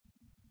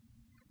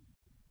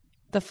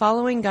The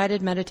following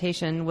guided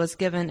meditation was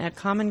given at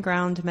Common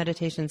Ground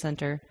Meditation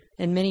Center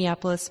in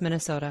Minneapolis,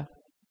 Minnesota.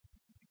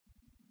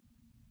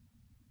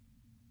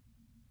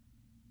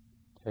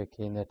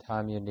 Taking the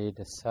time you need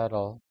to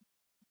settle.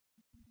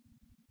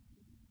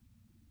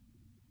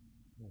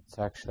 It's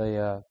actually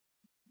a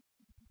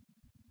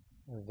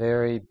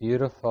very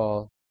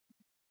beautiful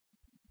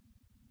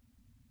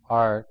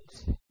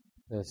art,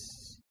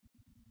 this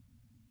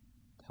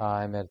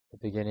time at the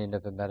beginning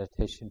of a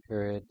meditation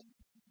period,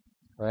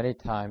 or any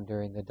time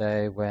during the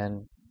day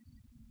when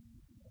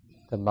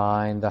the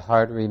mind, the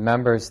heart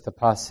remembers the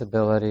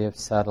possibility of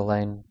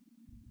settling.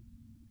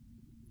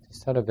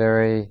 Just at a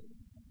very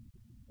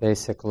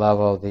basic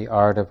level, the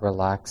art of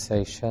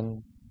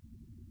relaxation,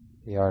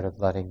 the art of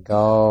letting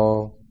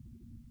go,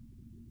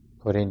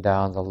 putting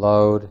down the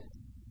load,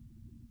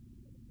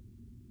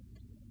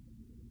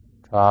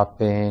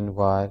 dropping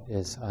what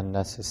is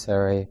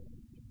unnecessary.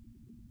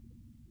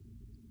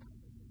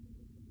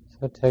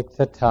 So take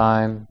the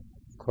time.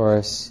 Of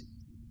course,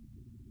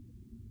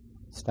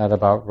 it's not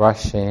about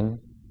rushing.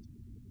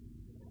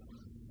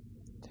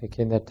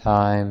 Taking the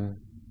time,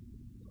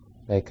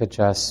 make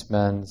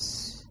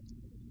adjustments,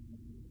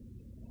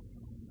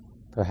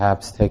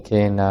 perhaps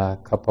taking a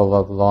couple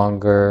of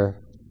longer,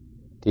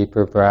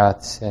 deeper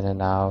breaths in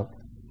and out.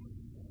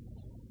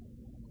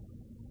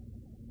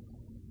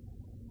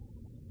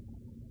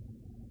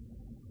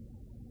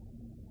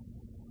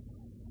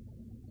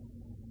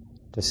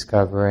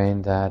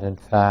 Discovering that, in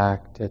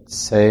fact, it's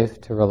safe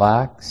to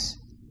relax,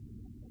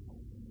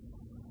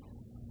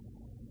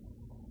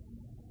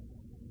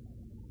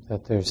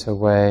 that there's a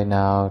way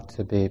now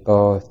to be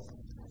both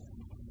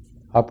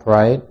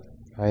upright,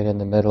 right in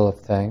the middle of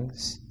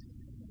things,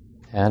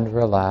 and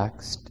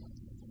relaxed.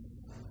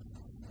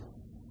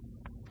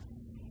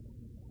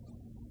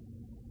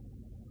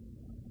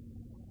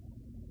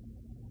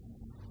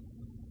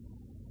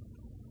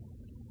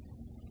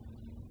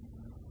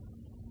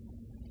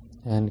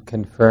 And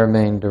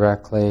confirming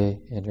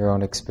directly in your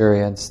own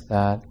experience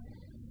that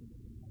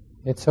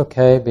it's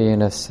okay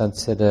being a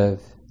sensitive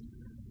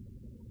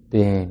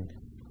being.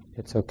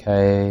 It's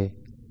okay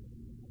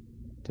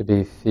to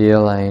be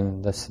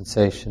feeling the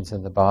sensations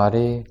in the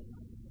body,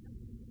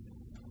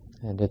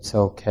 and it's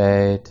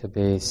okay to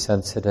be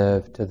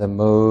sensitive to the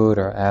mood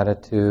or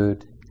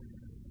attitude,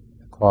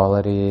 the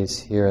qualities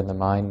here in the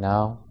mind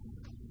now.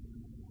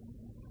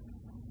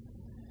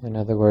 In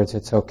other words,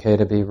 it's okay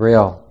to be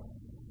real.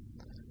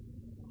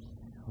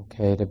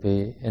 Okay to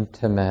be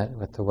intimate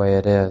with the way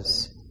it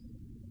is.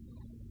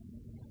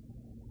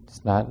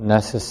 It's not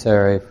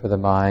necessary for the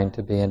mind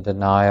to be in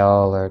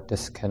denial or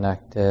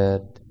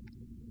disconnected.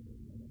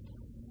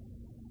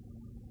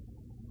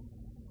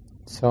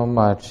 So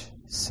much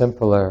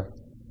simpler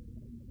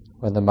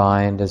when the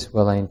mind is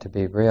willing to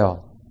be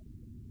real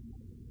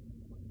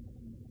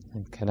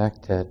and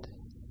connected,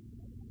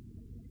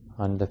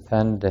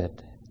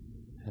 undefended,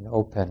 and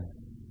open.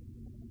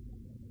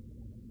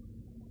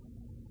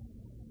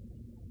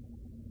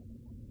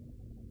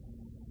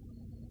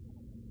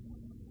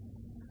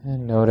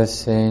 And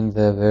noticing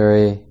the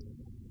very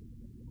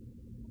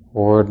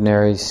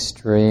ordinary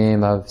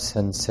stream of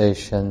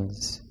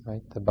sensations,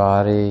 right? The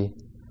body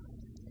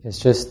is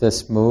just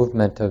this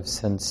movement of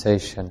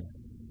sensation.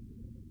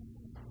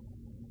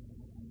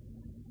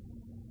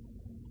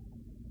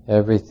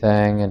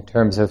 Everything, in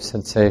terms of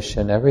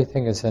sensation,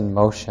 everything is in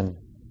motion.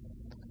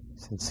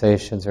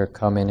 Sensations are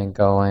coming and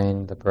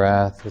going, the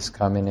breath is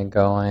coming and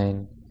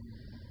going,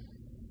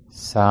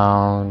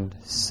 sound,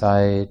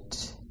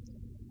 sight.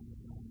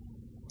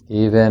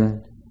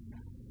 Even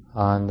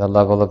on the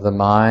level of the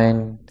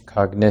mind,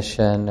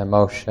 cognition,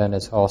 emotion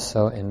is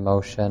also in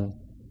motion.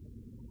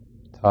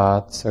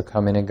 Thoughts are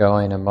coming and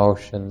going,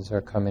 emotions are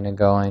coming and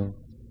going.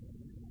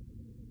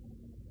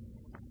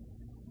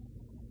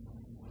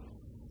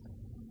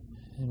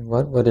 And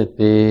what would it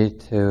be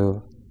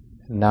to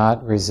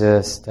not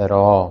resist at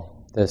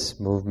all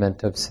this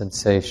movement of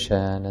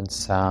sensation and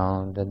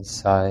sound and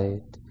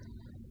sight,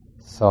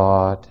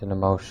 thought and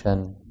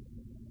emotion?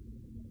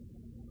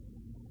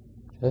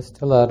 Just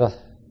to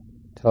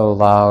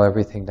allow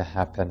everything to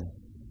happen.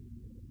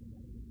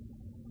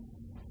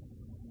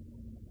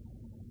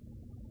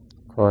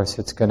 Of course,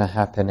 it's going to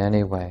happen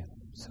anyway.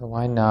 So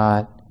why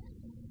not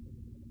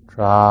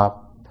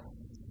drop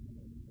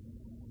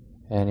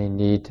any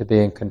need to be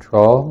in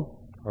control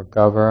or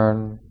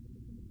govern,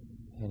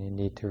 any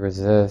need to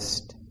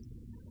resist.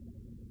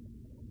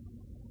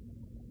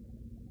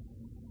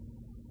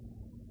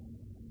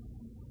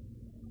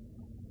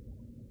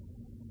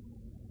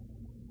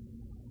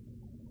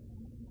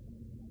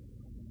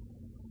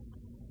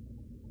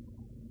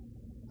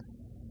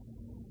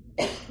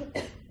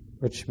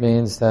 Which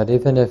means that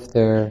even if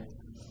there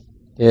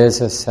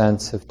is a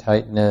sense of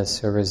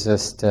tightness or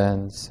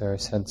resistance or a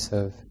sense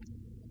of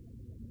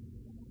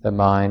the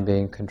mind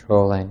being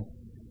controlling,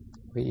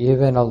 we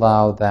even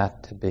allow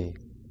that to be.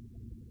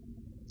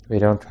 We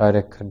don't try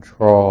to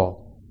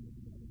control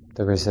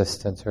the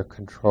resistance or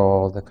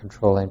control the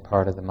controlling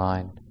part of the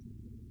mind.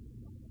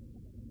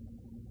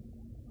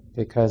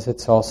 because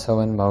it's also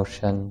in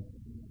motion,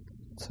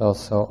 it's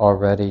also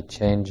already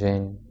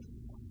changing,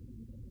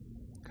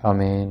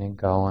 coming and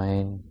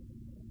going.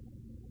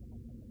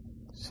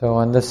 So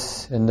in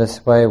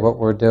this way, what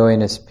we're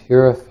doing is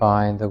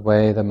purifying the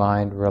way the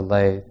mind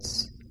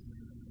relates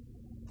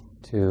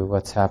to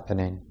what's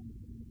happening.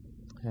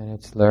 And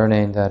it's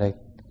learning that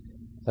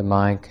the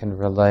mind can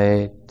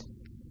relate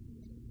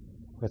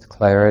with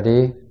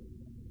clarity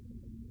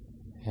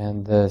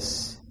and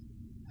this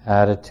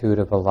attitude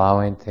of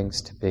allowing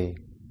things to be.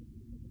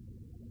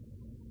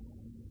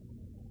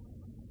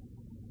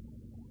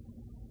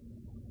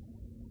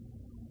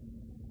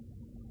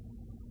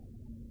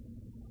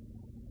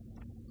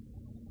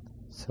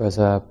 So as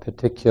a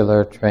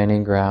particular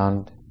training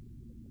ground,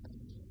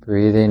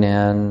 breathing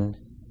in,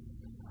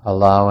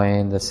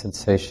 allowing the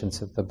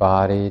sensations of the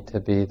body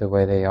to be the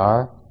way they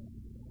are,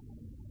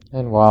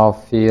 and while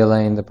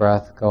feeling the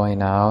breath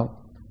going out,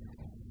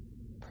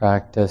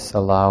 practice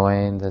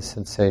allowing the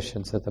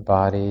sensations of the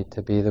body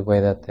to be the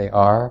way that they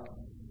are.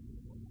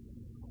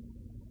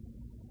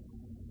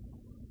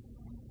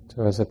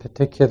 So as a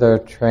particular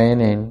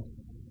training,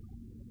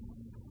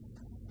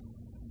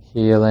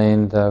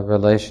 healing the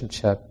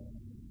relationship,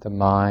 the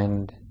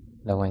mind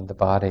knowing the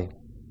body.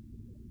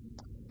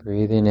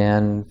 Breathing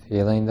in,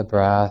 feeling the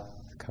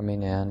breath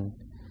coming in,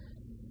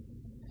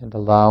 and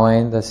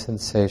allowing the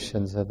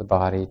sensations of the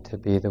body to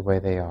be the way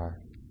they are.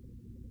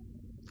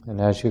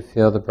 And as you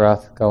feel the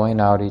breath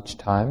going out each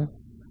time,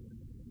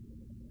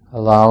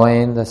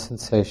 allowing the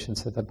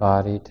sensations of the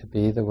body to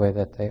be the way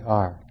that they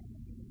are.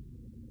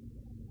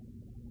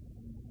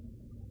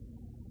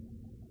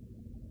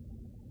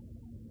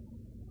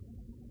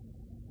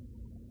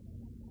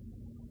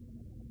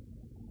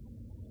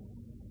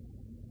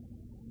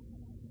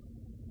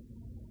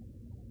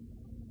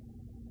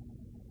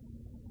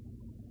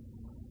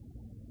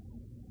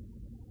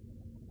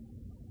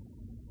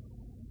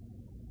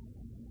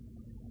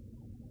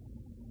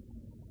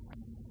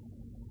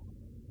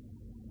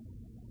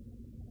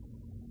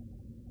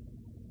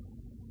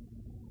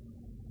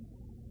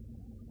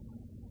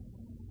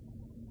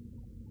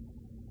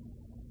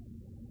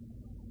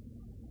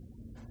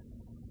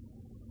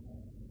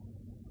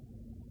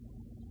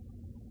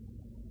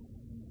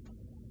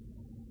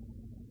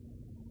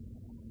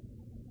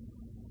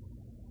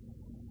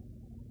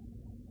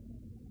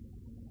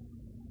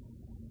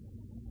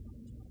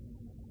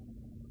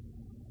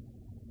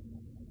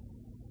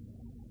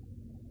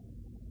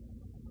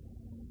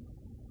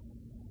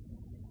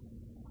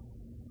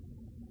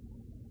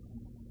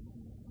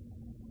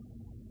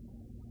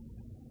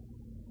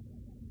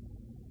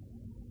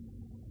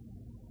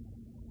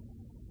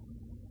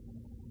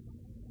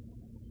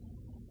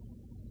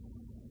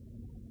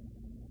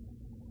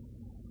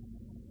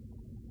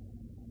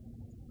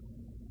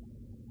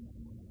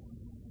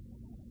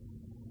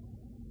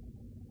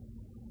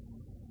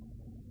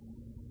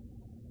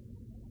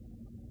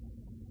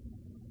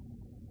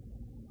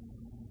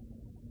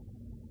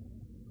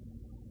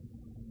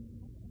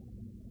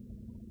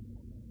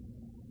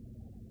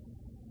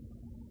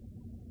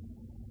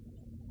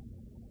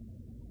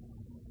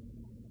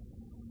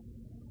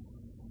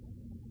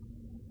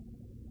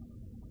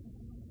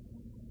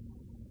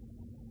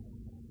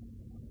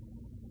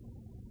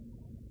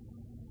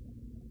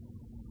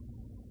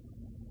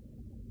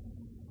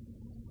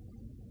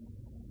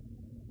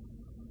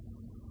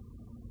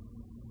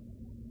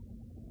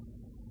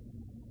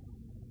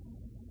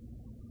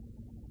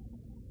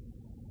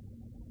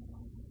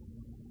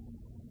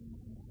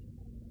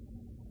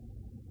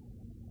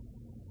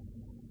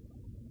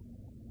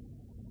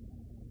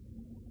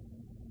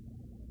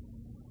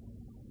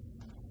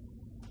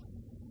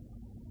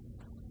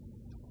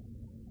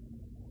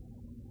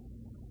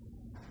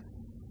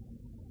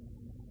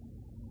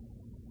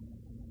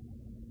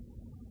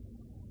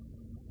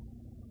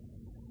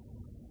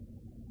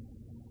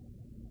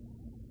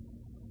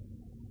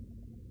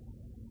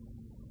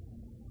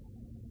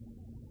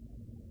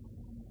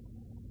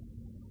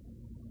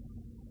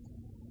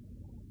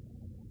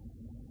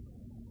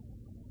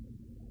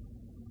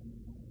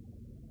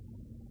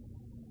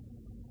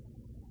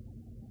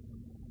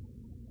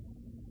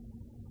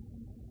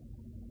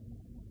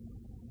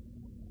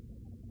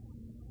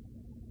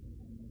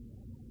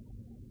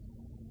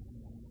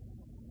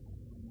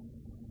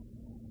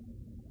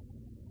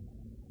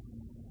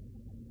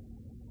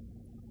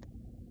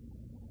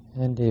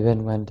 And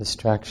even when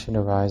distraction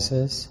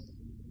arises,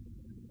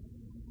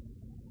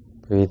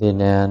 breathing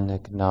in,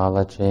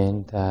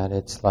 acknowledging that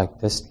it's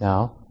like this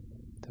now.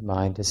 The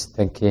mind is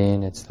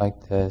thinking, it's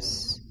like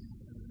this.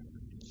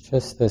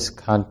 Just this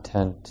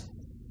content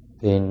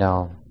being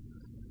known.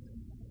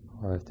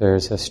 Or if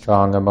there's a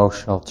strong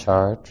emotional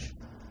charge,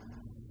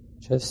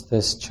 just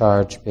this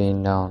charge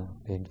being known,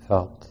 being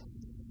felt.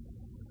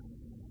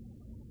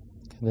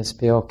 Can this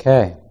be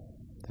okay?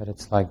 That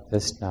it's like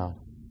this now?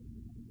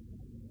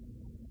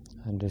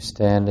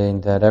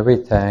 Understanding that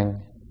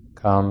everything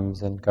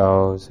comes and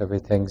goes,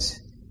 everything's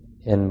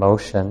in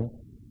motion.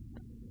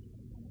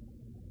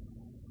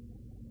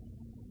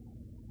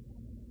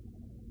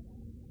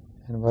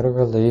 And And what a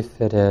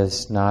relief it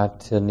is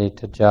not to need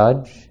to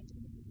judge,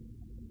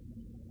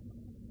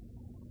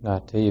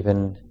 not to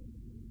even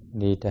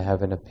need to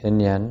have an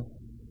opinion,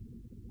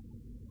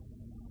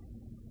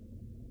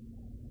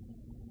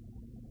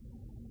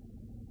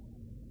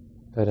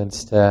 but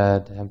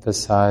instead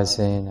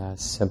emphasizing a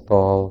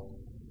simple,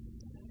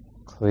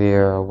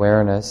 clear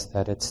awareness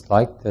that it's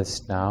like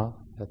this now,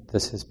 that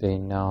this is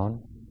being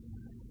known,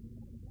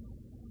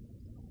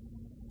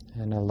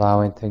 and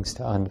allowing things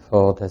to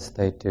unfold as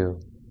they do.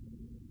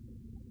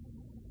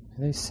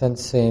 Really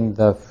sensing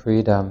the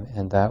freedom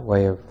in that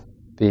way of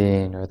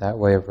being or that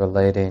way of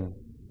relating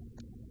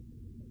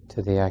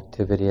to the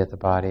activity of the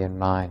body and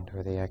mind,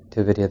 or the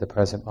activity of the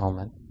present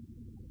moment.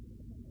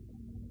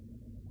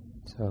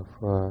 So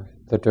for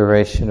the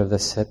duration of the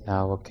sit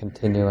now, we'll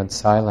continue in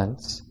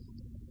silence.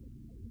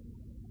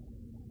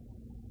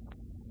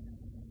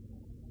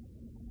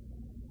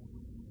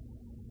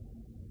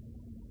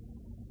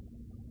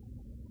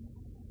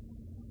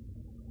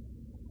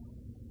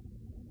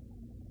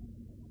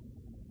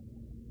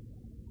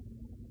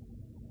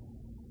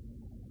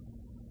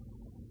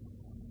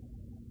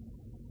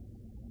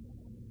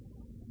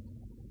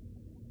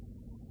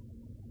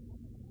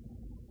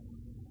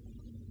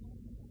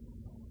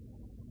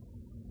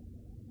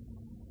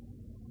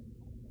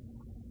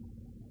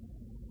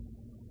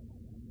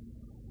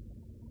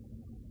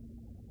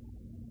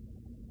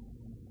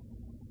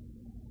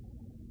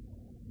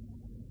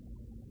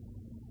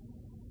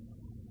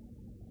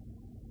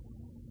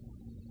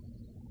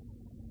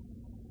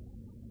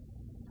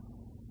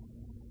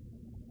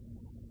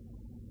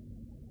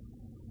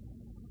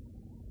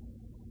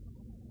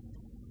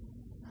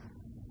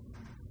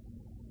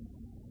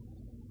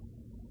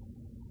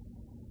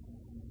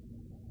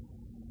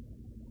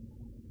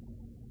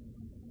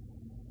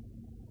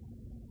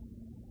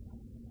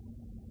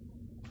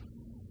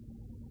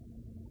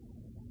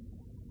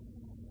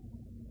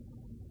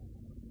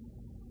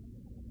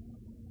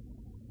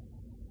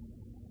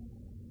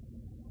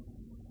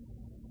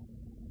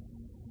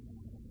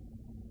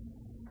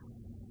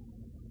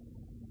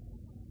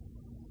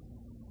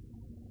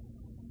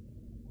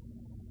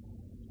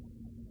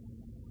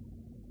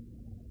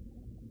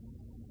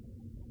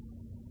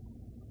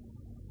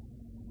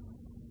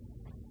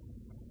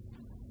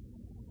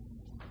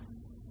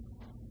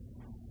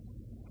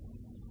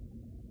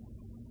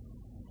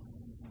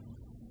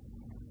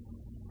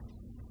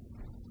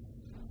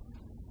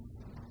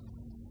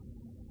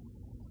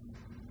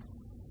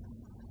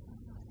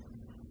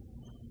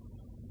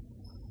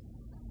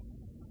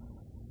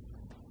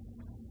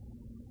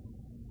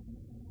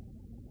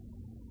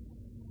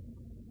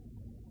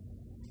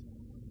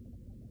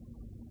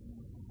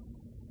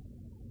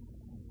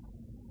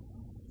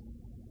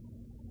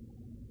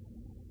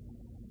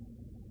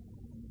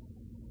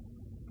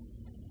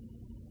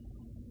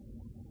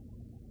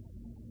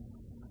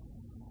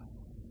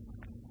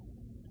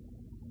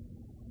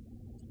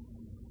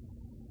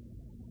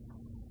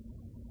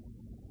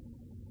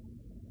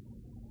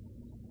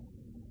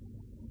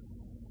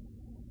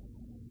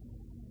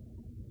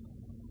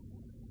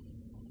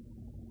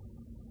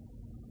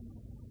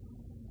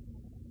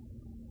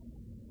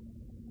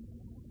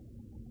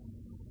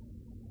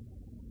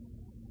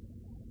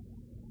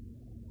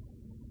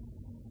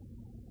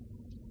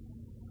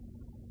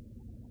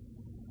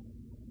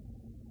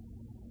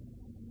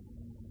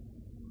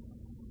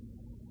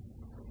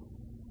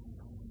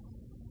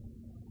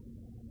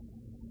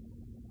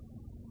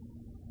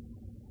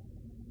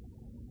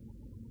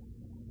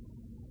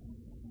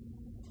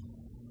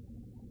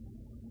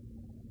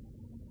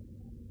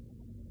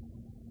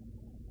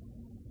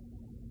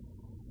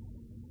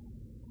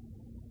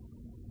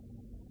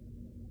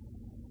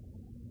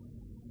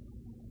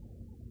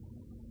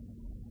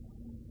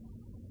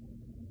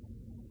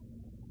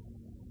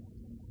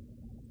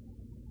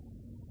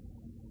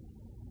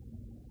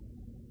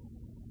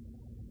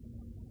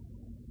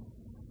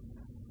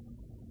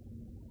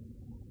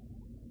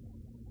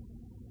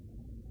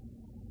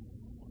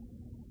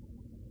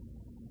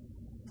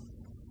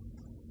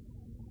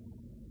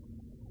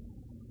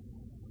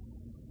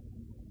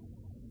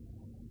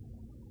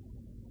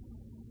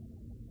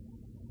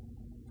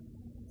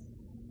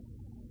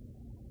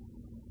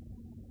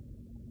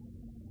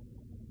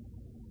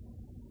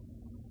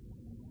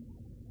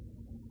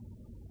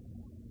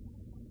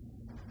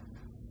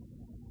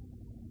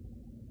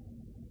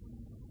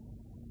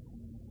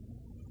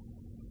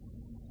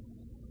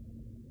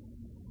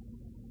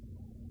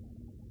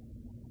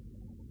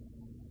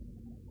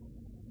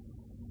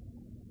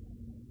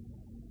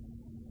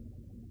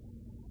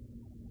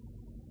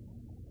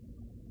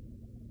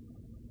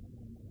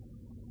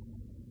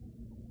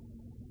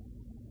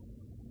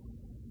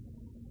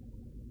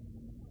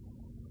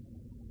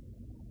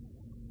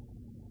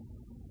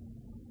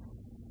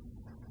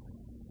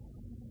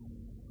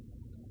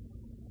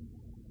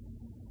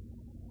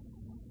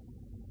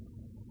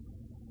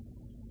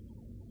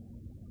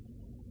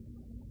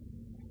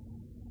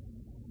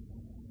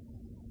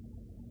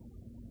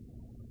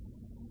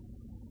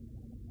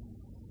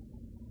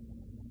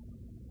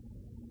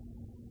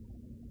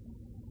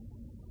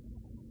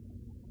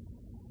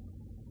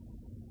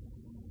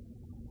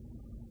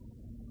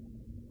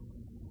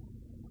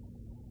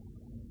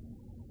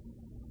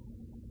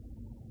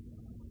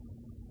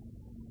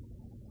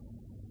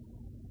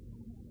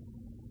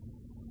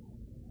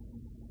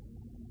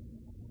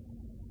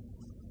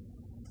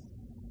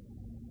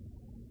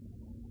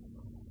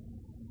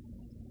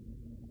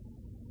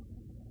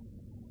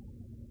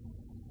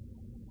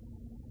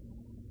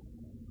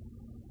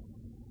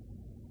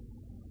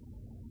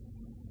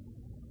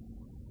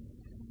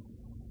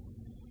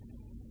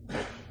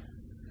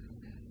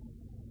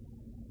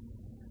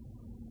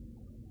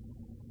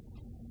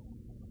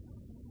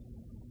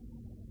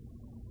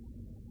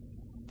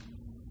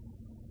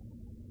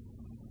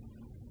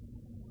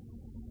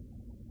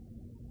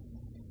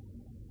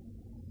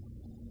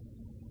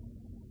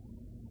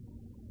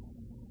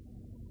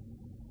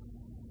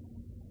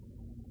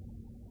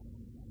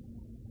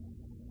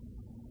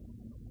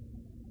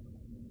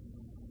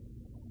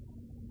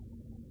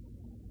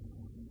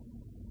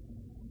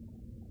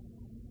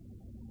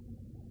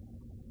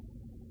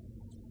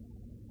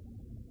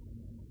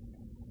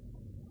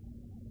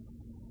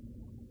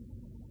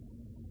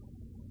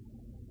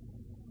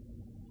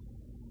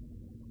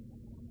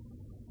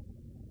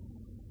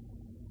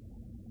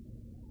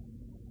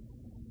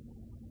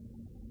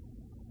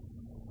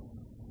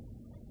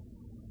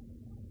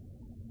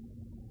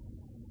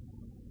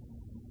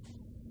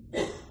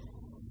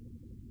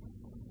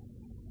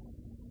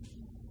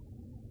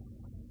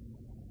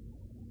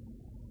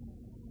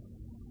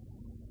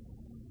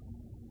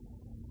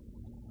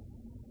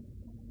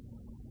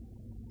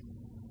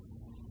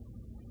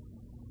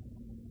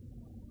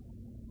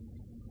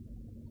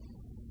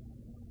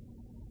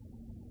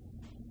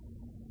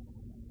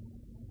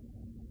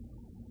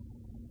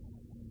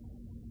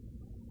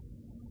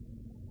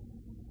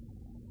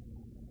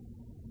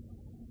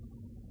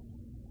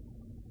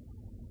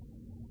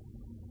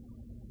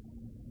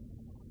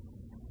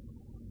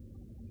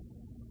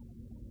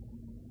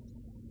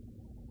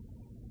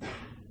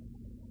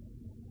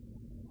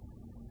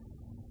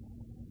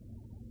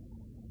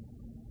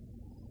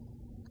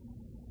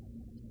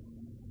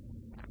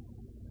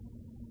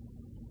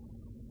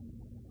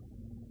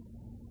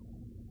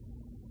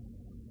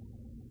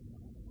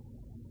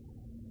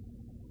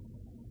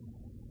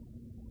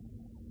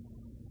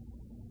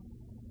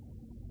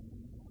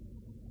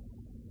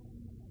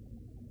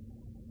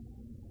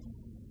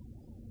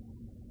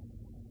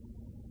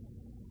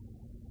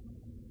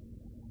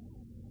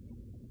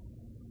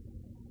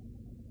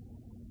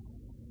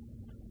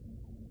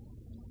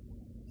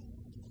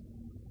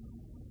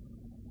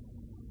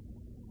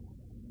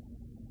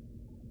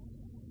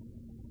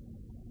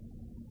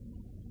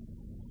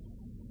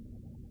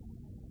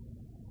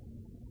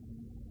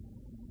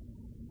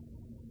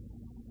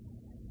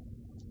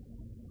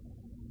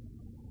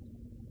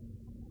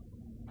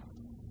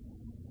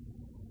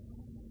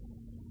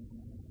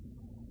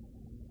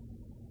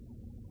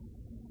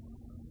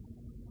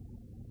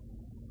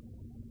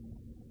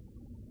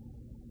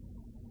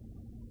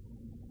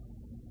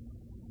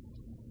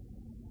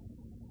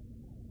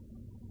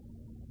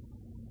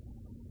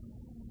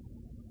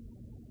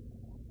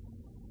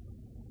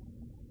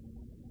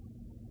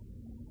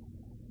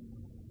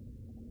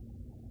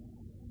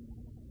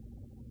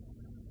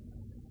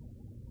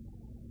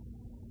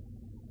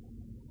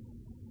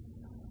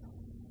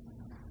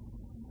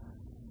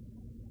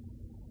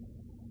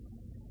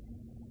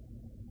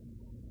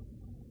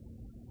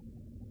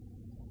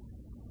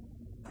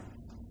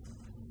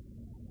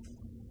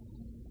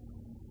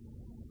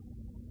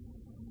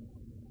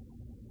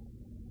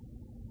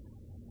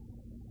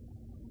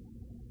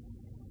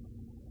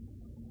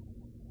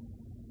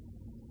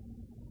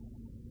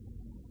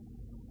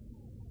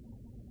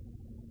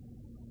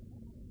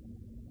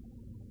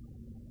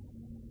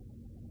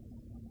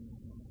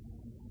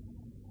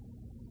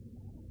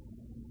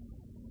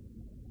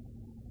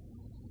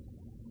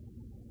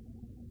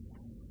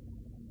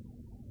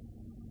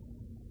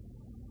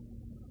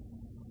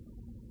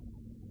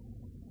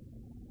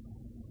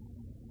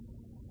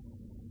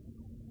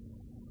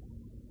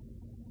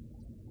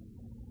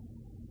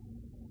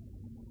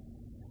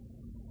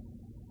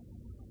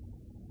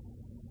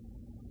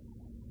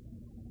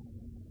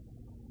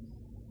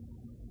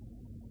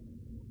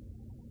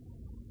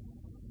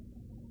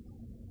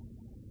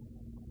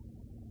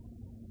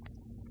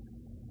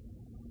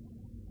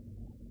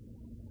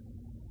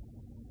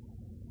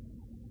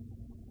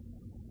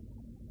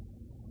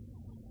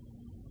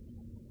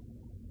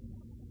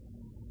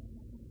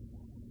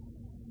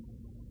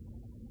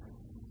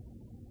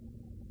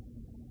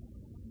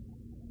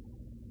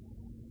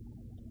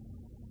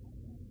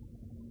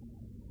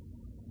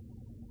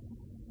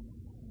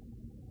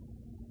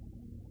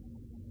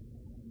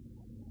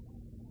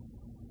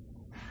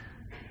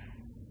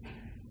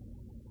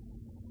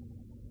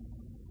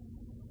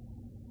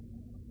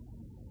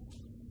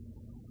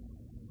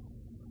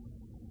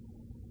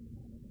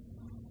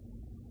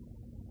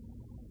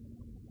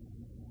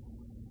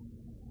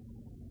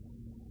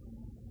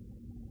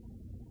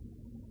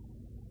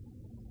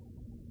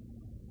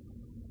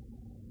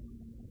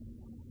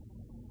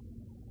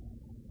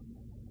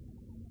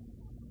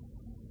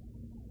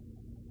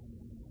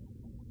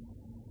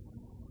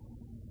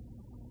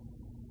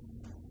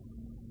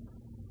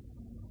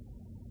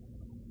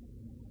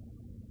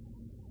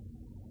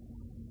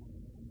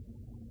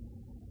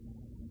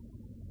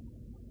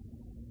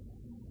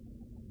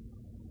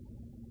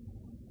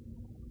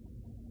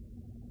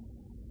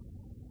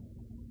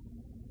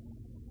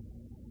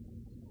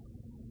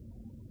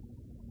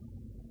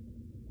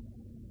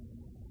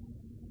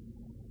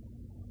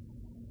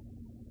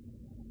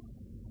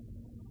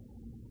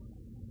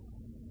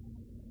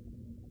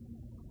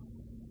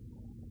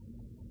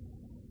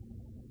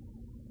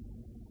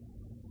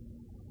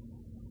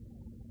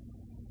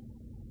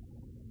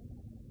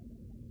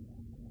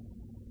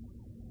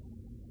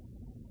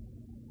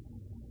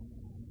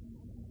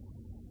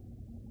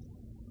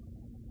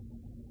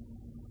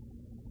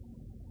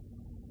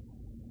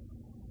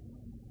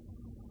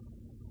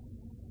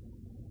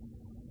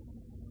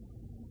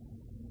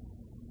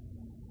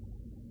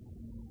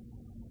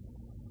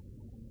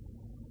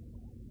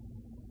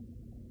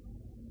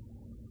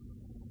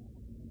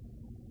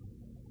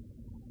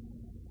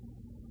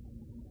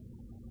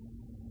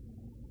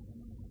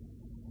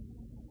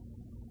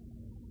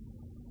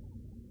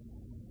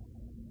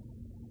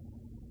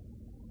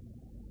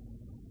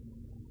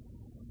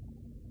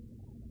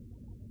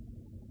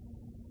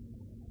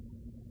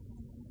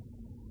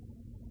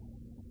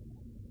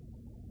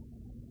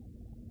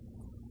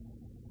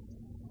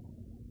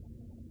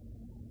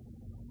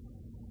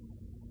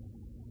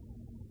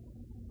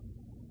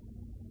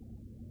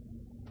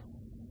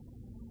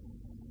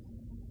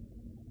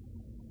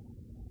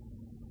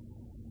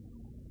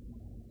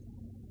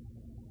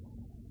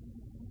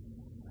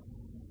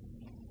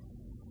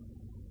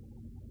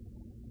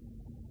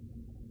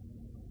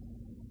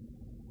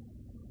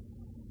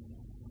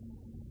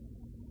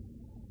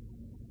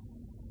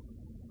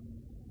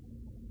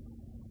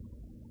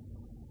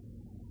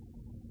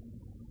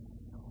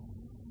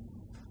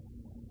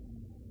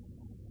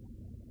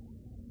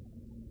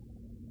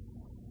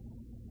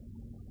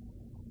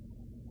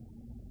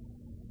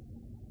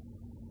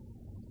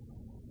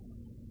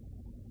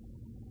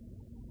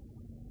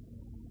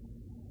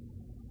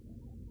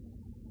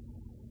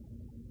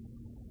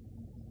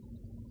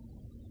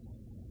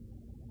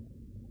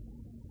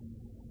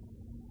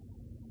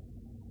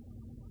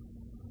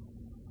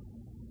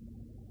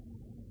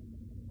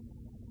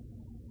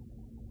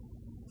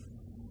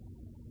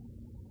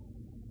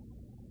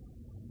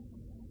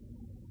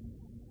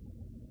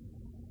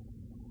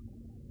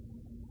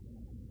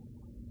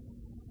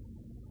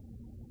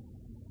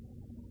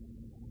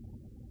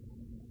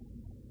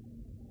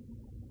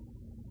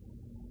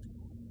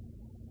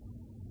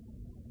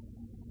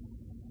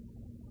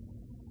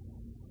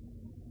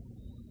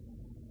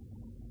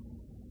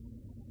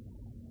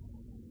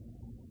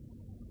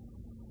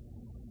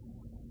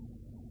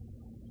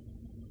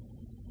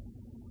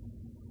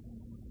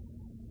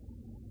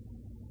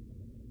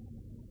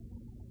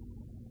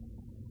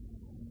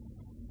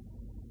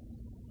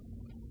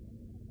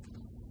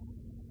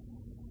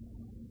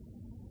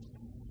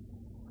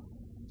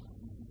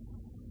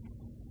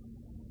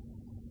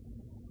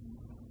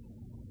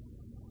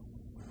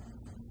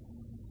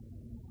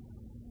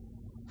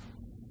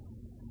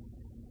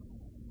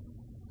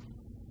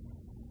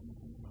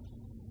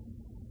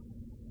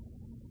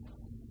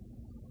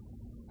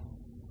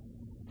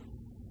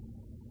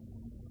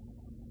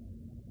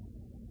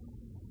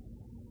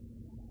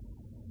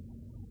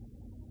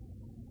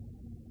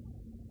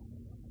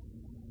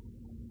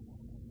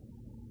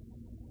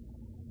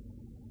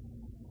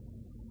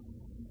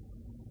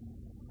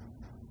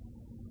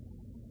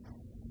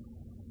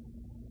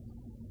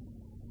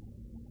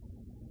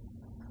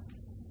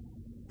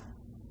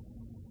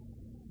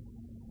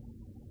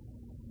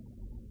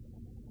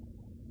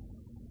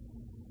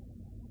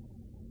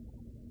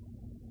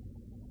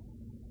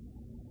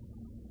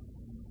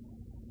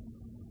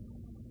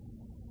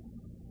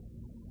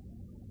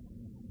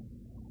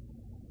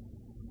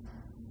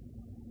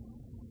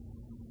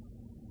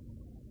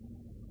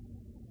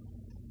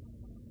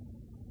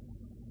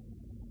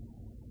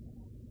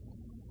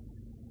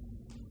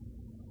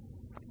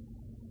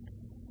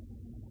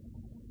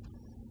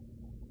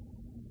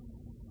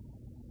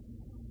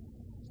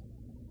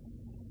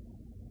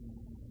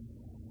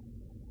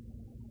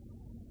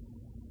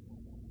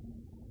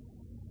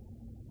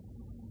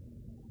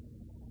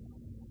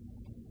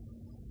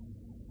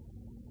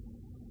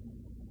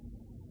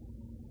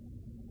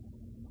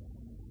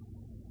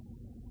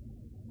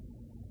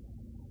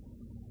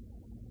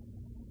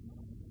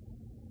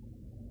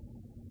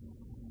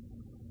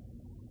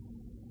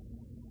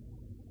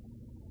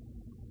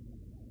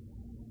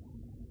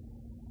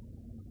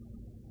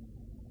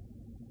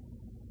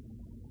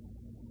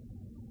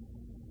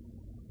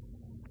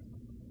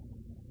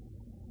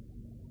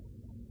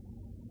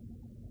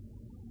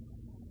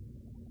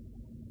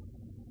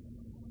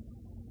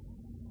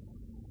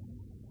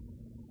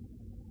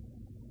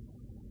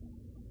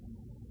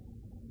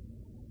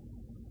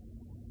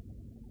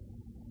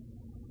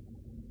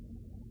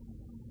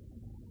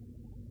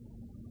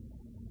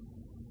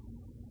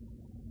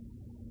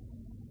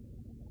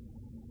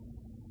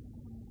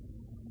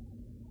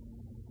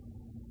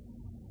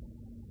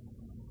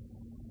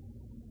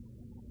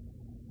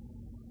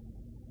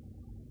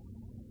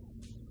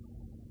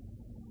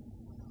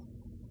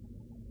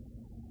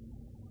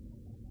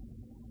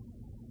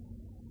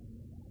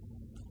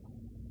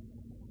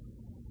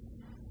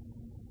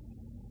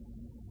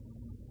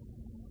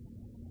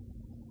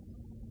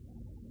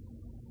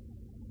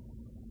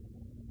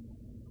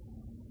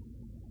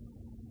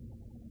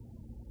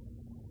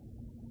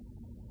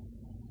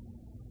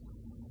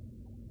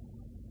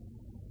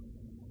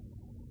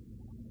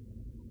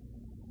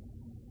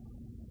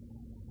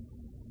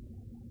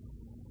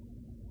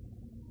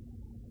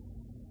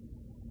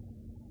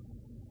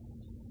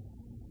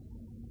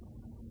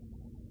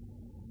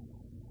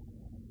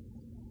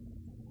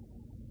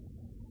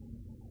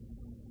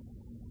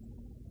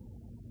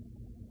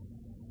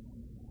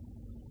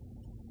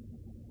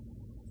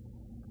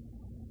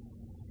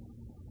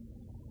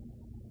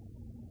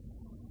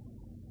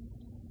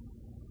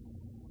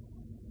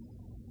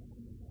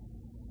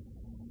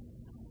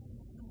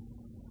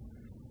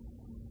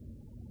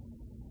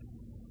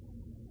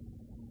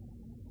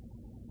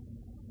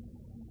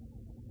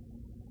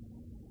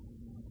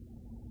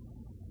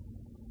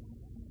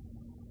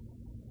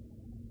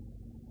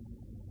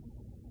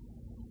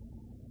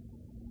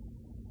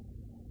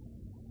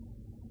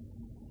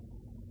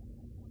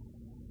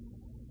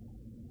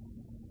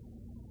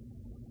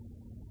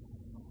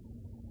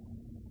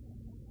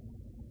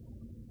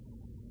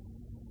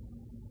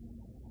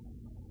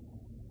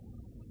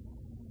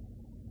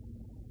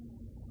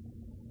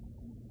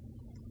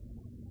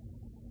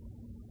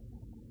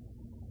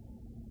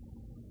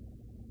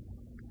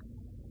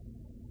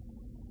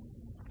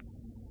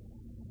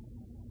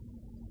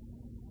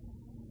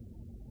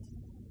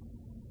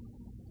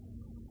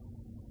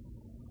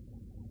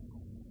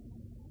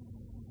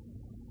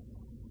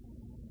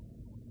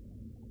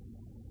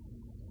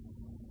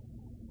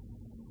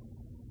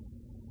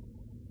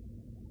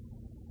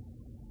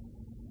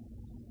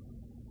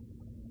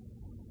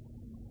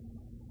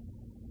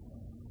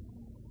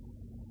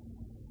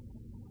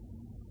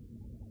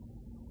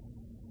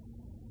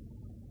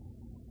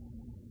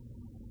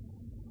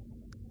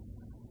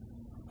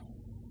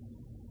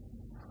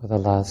 for the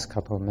last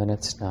couple of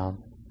minutes now.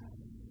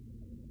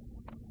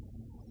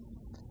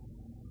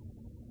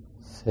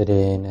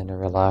 Sitting in a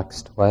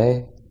relaxed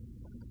way.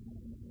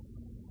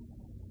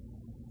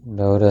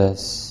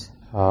 Notice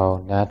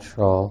how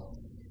natural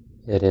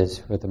it is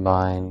for the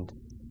mind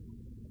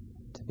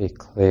to be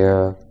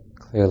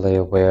clearly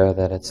aware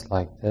that it's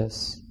like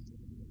this.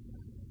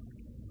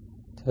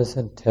 It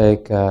doesn't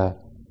take a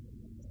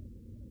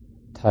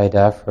tight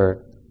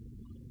effort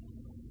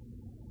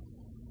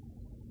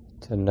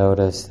to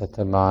notice that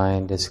the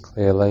mind is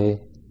clearly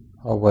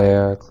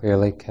aware,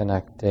 clearly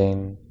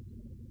connecting,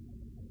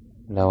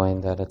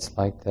 knowing that it's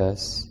like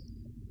this.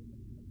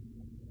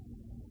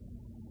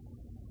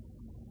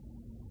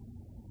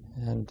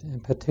 And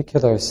in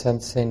particular,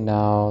 sensing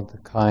now a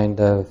kind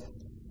of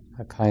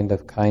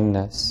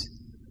kindness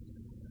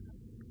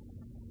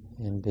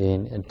in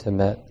being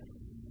intimate.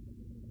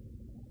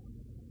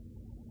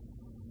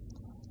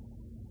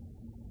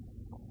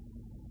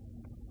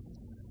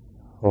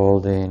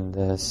 Holding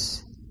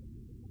this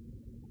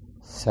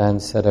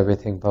sense that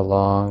everything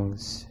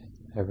belongs,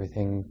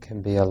 everything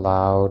can be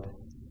allowed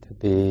to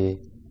be.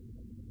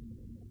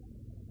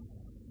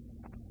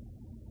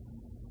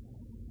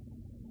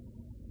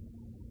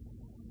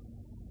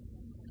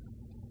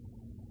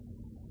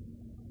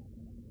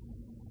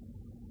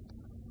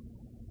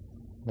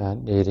 Not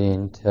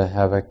needing to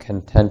have a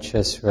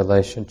contentious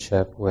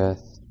relationship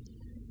with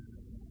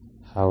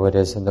how it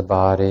is in the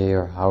body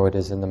or how it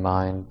is in the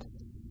mind.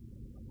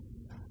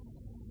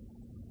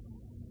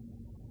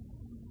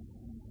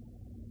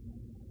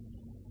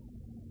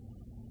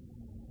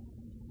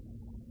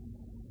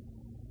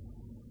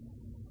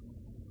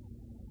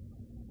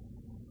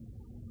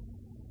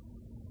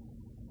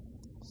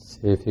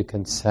 See if you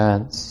can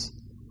sense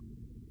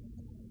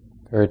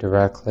very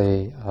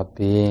directly a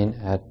being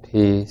at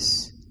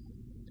peace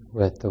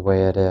with the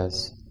way it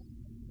is.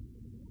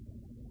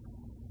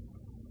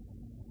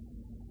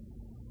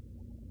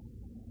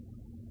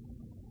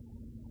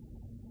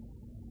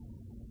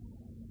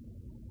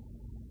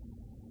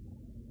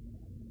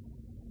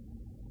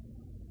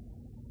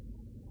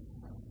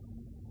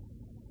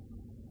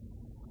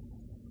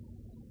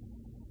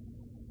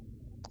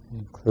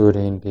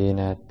 Including being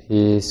at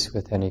peace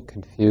with any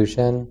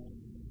confusion,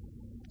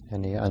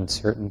 any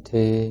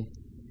uncertainty,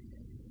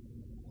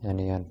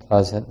 any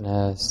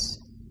unpleasantness,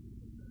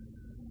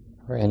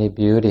 or any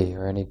beauty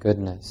or any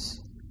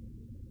goodness.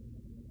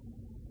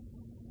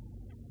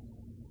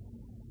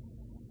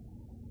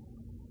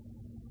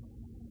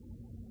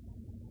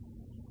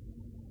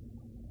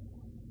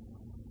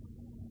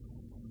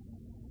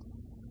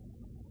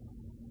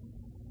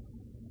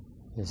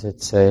 Is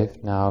it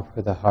safe now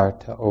for the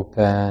heart to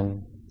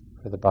open,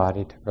 for the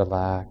body to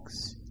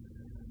relax?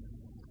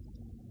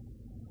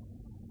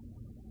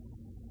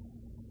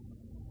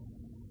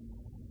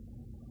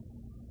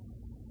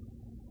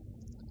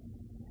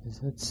 Is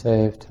it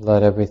safe to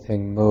let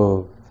everything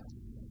move?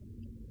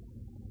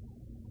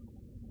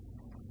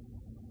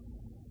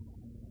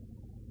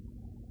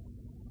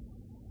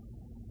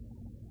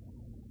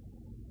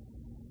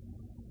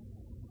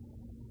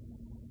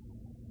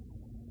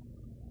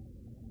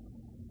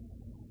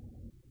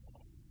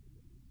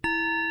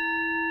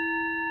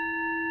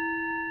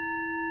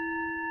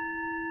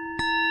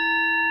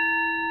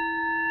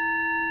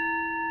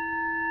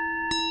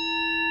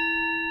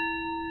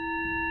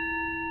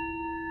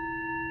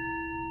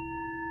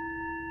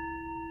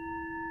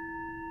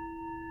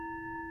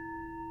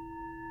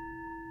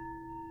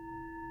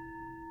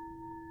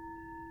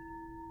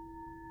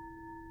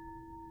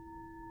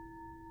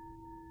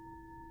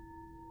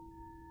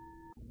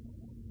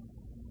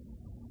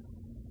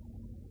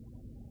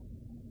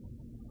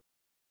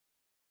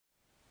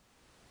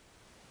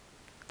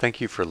 Thank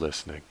you for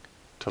listening.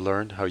 To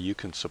learn how you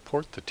can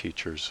support the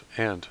teachers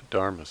and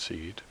Dharma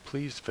Seed,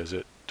 please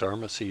visit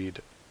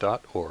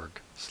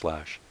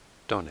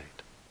dharmaseed.org/donate.